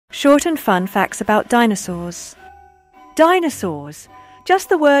Short and fun facts about dinosaurs. Dinosaurs. Just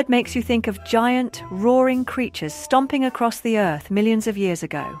the word makes you think of giant, roaring creatures stomping across the earth millions of years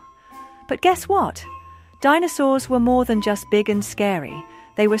ago. But guess what? Dinosaurs were more than just big and scary.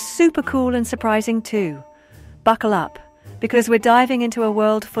 They were super cool and surprising too. Buckle up, because we're diving into a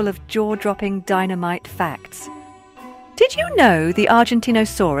world full of jaw-dropping dynamite facts. Did you know the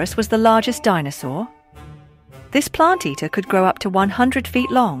Argentinosaurus was the largest dinosaur? This plant eater could grow up to 100 feet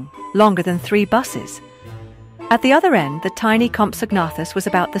long, longer than 3 buses. At the other end, the tiny Compsognathus was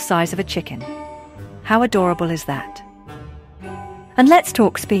about the size of a chicken. How adorable is that? And let's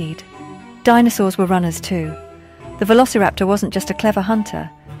talk speed. Dinosaurs were runners too. The velociraptor wasn't just a clever hunter,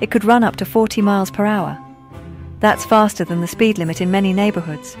 it could run up to 40 miles per hour. That's faster than the speed limit in many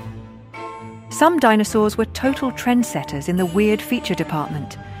neighborhoods. Some dinosaurs were total trendsetters in the weird feature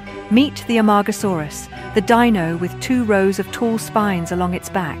department. Meet the Amargasaurus, the dino with 2 rows of tall spines along its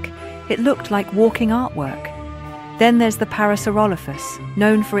back. It looked like walking artwork. Then there's the Parasaurolophus,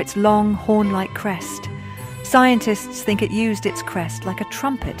 known for its long, horn-like crest. Scientists think it used its crest like a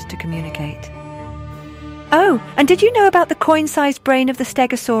trumpet to communicate. Oh, and did you know about the coin-sized brain of the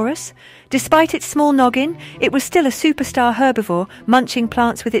Stegosaurus? Despite its small noggin, it was still a superstar herbivore, munching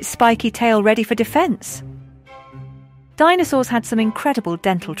plants with its spiky tail ready for defense. Dinosaurs had some incredible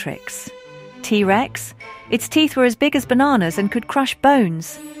dental tricks. T-Rex, its teeth were as big as bananas and could crush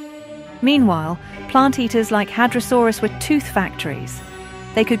bones. Meanwhile, plant eaters like Hadrosaurus were tooth factories.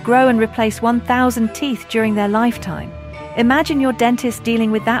 They could grow and replace 1,000 teeth during their lifetime. Imagine your dentist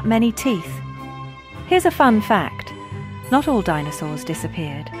dealing with that many teeth. Here's a fun fact. Not all dinosaurs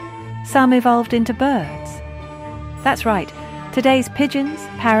disappeared. Some evolved into birds. That's right, today's pigeons,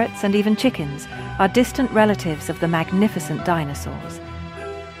 parrots, and even chickens are distant relatives of the magnificent dinosaurs.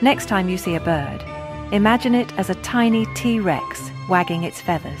 Next time you see a bird, imagine it as a tiny T-Rex wagging its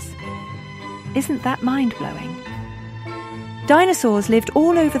feathers. Isn't that mind-blowing? Dinosaurs lived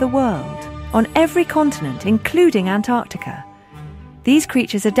all over the world, on every continent, including Antarctica. These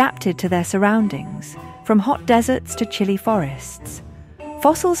creatures adapted to their surroundings, from hot deserts to chilly forests.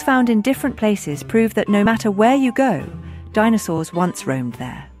 Fossils found in different places prove that no matter where you go, dinosaurs once roamed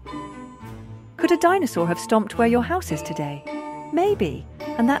there. Could a dinosaur have stomped where your house is today? Maybe,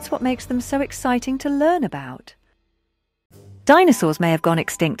 and that's what makes them so exciting to learn about. Dinosaurs may have gone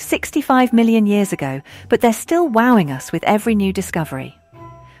extinct 65 million years ago, but they're still wowing us with every new discovery.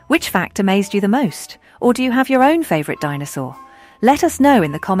 Which fact amazed you the most? Or do you have your own favourite dinosaur? Let us know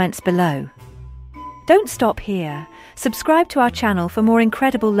in the comments below. Don't stop here. Subscribe to our channel for more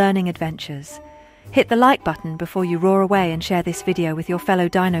incredible learning adventures. Hit the like button before you roar away and share this video with your fellow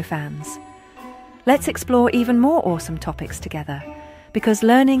dino fans. Let's explore even more awesome topics together, because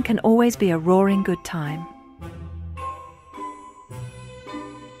learning can always be a roaring good time.